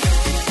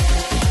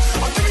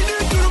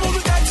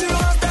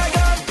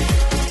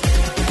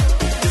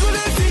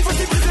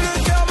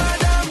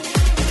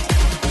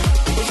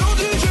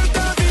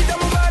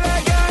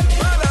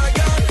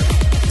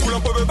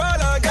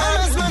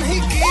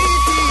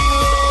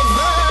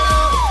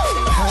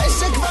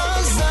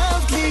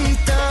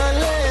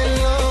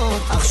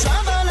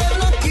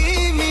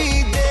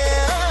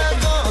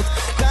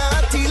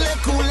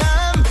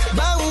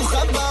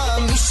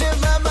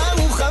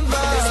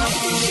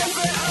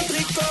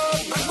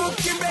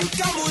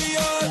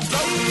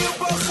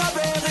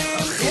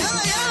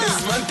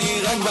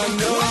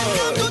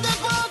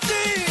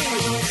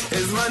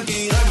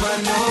 הזמנתי רק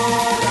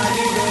בנות,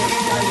 אני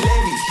ואיתי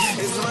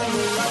לוי, הזמנו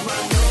רק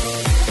בנות.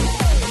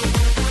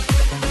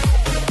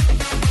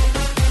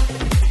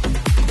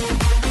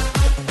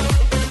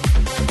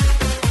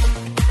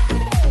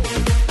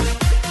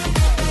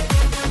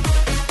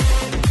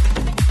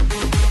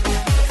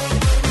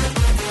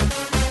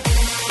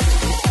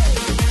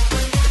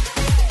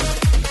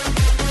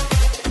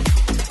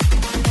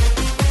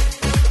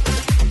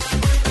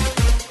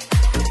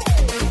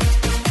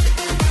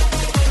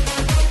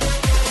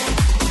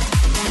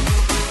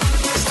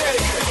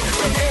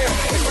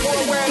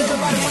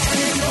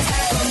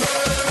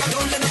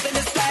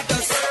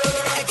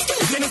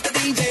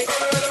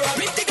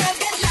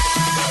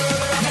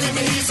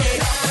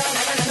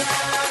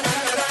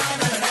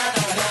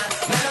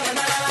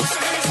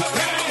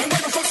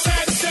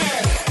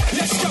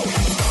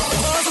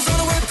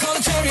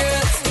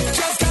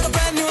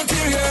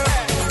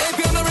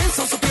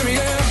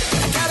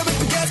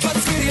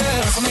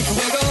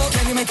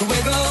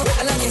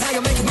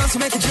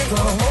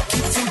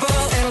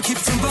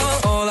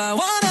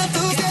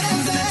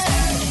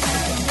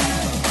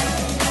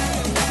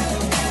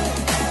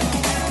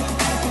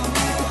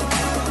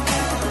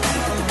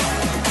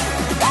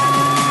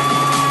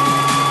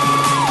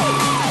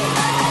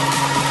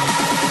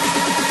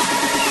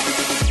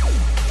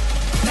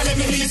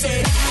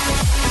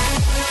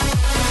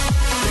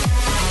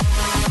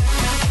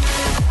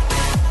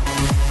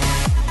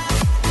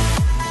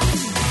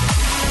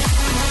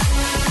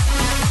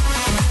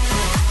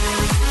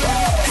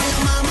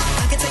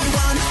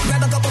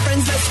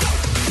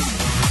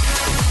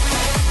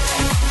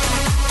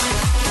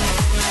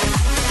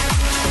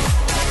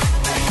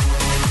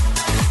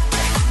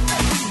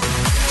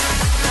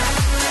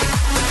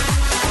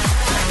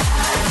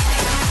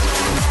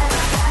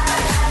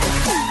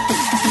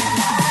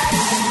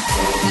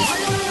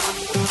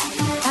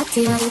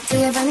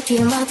 ראיתי, הבנתי,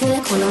 אמרתי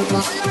לכולם פה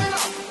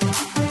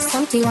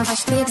שמתי,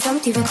 רבשתי,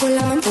 הגזמתי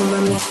וכולם אמרו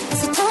ממי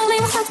זה טוב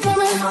מיוחד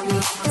כמה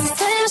זה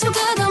סטייל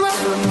משוגע דמה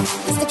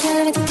תסתכל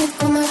עלי תתת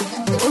כמה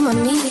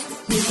אוממי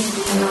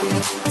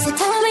זה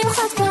טוב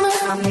מיוחד כמה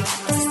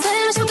זה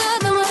סטייל משוגע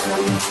דמה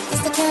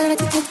תסתכל עלי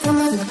תתת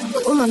כמה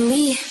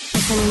אוממי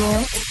איך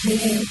אני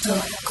נראית?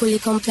 $1,000,000 כולי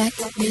קומפלט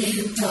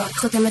 $1,000,000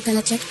 חותמת על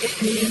הצ'ק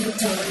 $1,000,000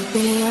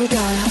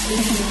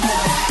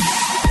 $1,000,000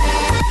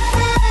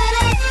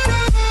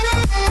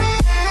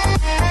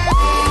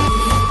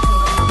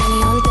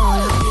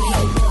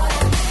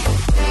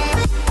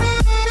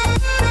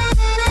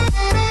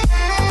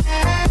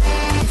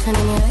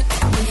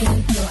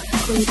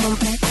 Fully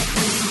complex.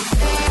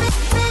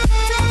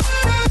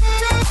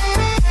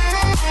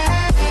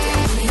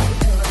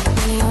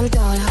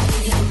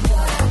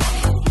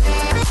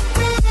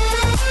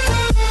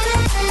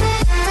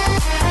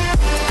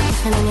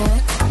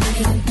 $1,000,000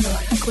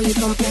 fully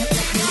complex.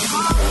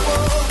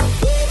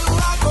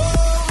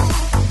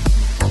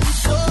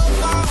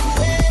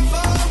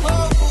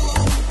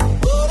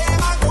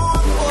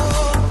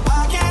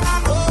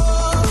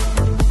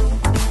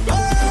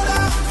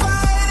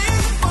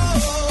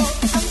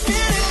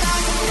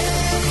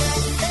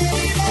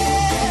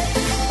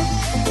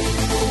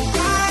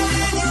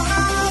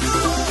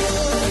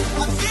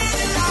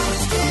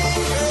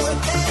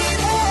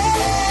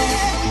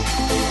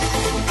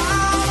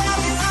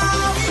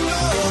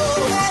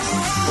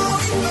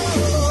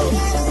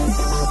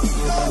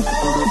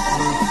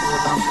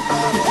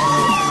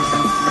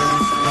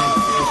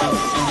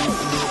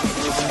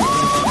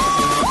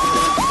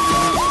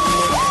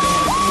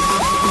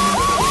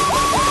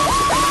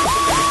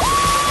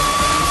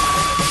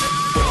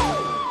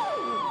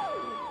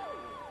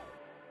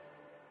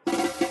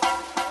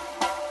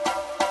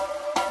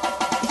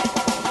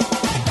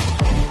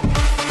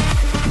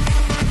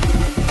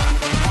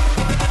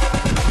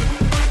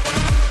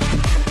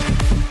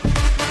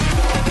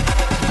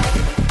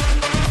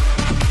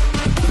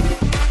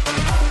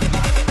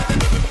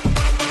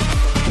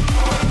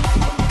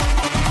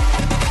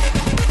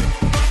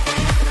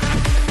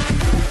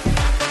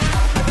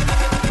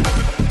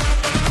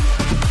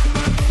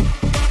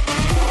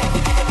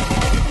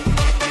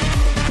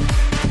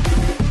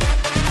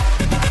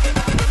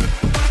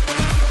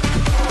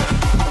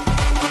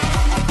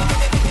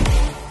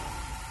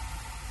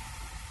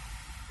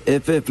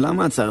 אפ,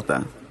 למה עצרת?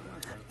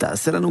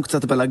 תעשה לנו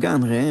קצת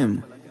בלגן, ראם.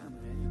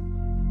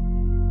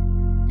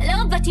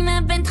 לא באתי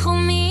מהבן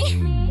תחומי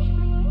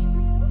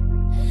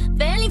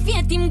ולפי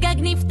עם גג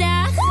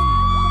נפתח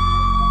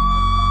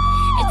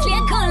אצלי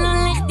הכל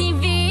הולך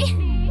טבעי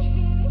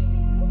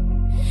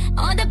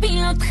עוד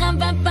אפיל אותך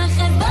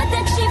בפחד בוא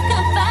תקשיב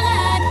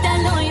כפרה אתה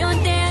לא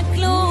יודע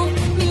כלום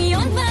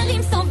מיליון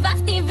דברים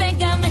סובבתי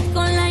וגם את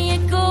כל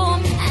היקום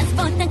אז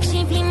בוא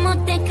תקשיב לי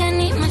מותק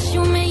אני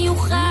משהו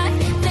מיוחד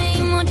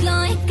עוד לא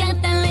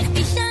הכרת לך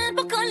תשאל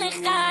פה כל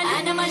אחד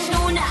אנה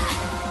משנונה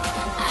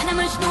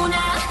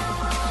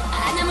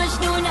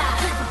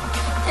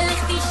לך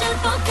תשאל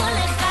פה כל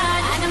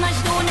אחד אנה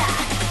משנונה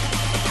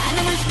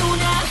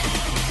לך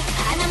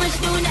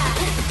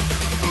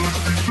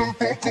תשאל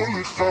פה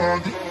כל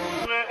אחד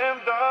ראם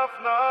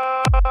דפנה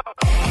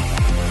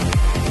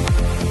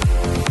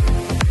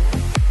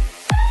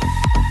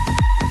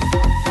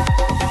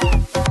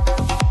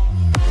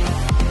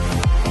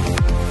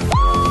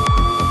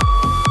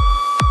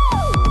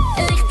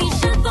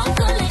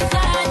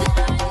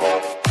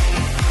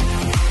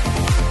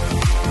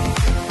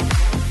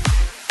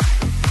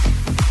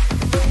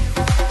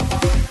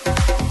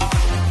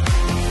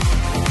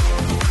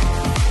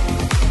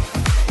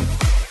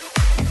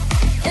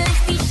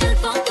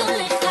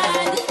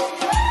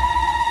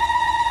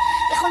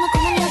בכל מקום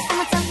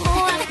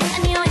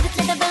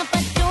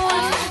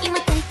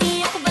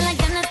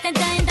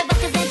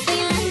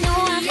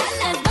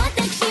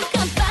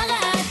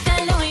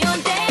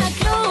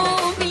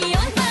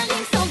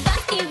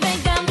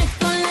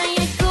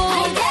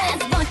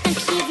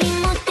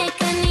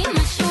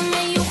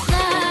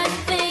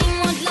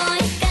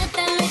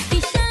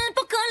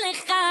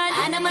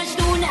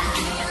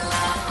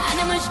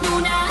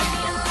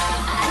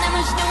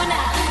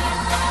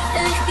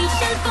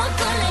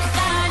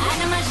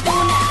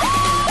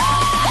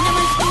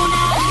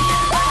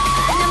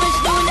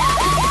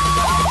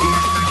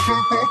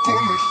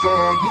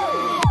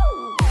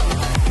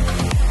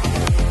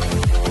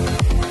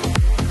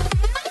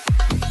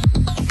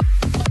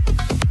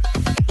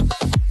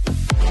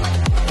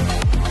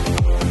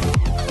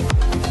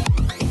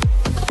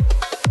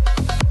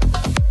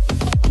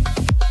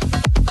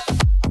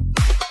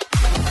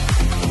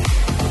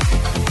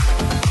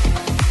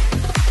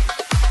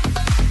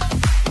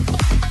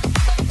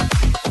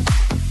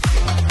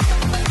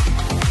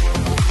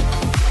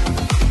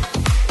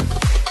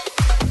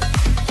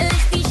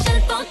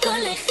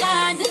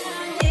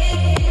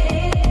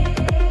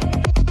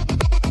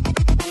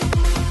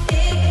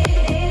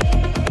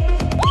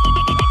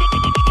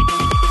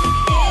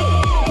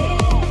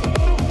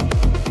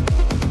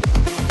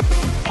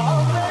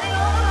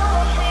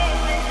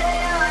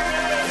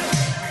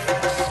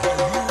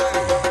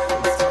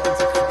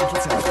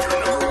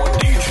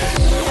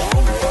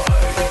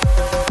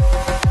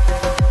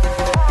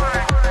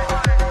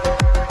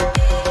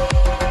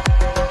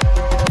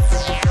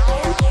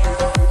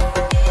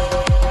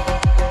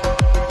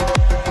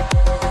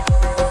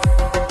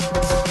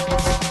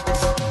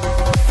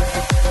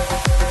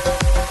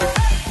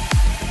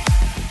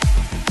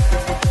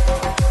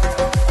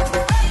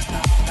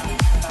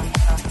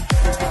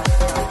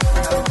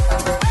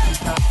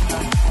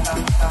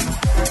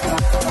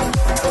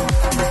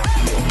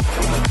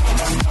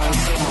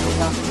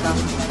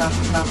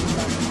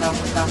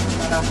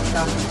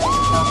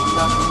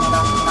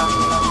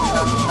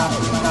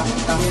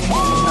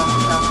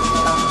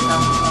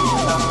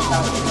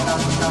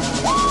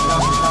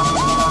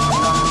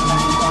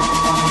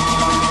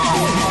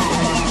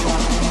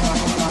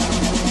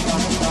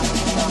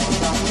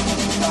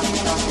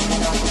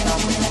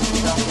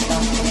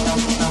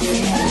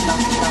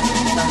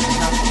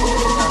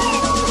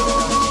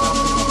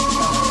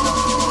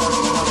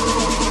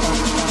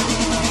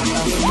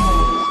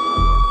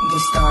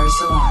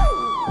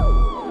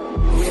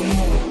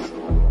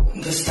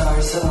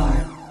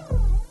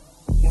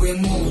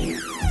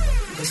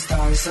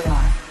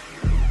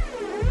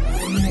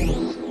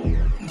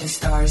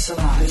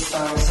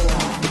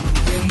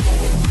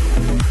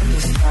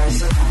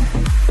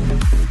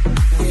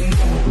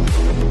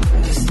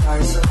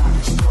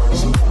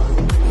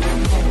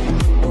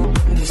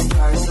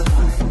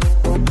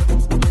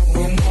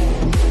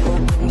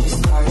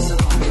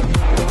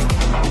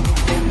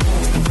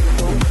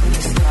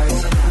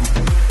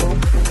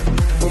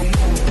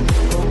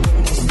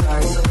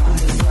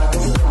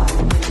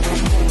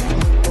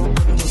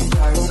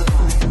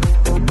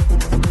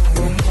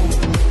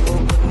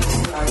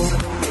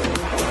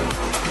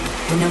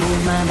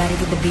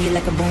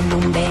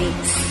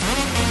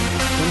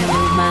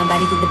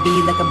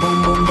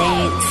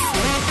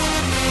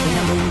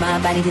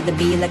To the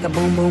beat like a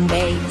boom boom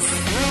bass.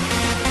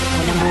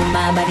 When I move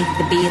my body to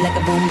the beat like a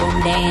boom boom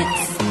dance.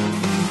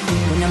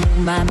 When I move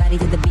my body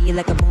to the beat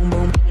like a boom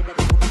boom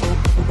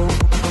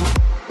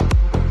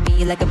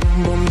beat like a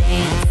boom boom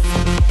dance.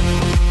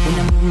 When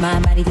I move my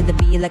body to the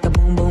beat like a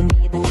boom boom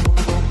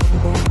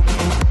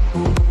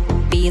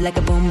beat like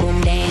a boom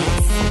boom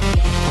dance.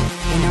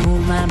 When I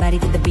move my body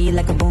to the beat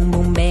like a boom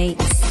boom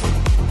bass.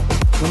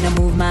 When I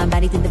move my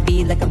body to the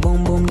beat like a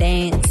boom boom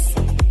dance.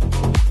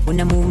 When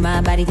I move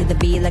my body to the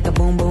beat like a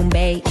boom boom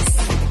bass.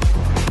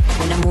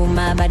 When I move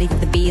my body to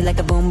the beat like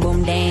a boom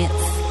boom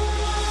dance.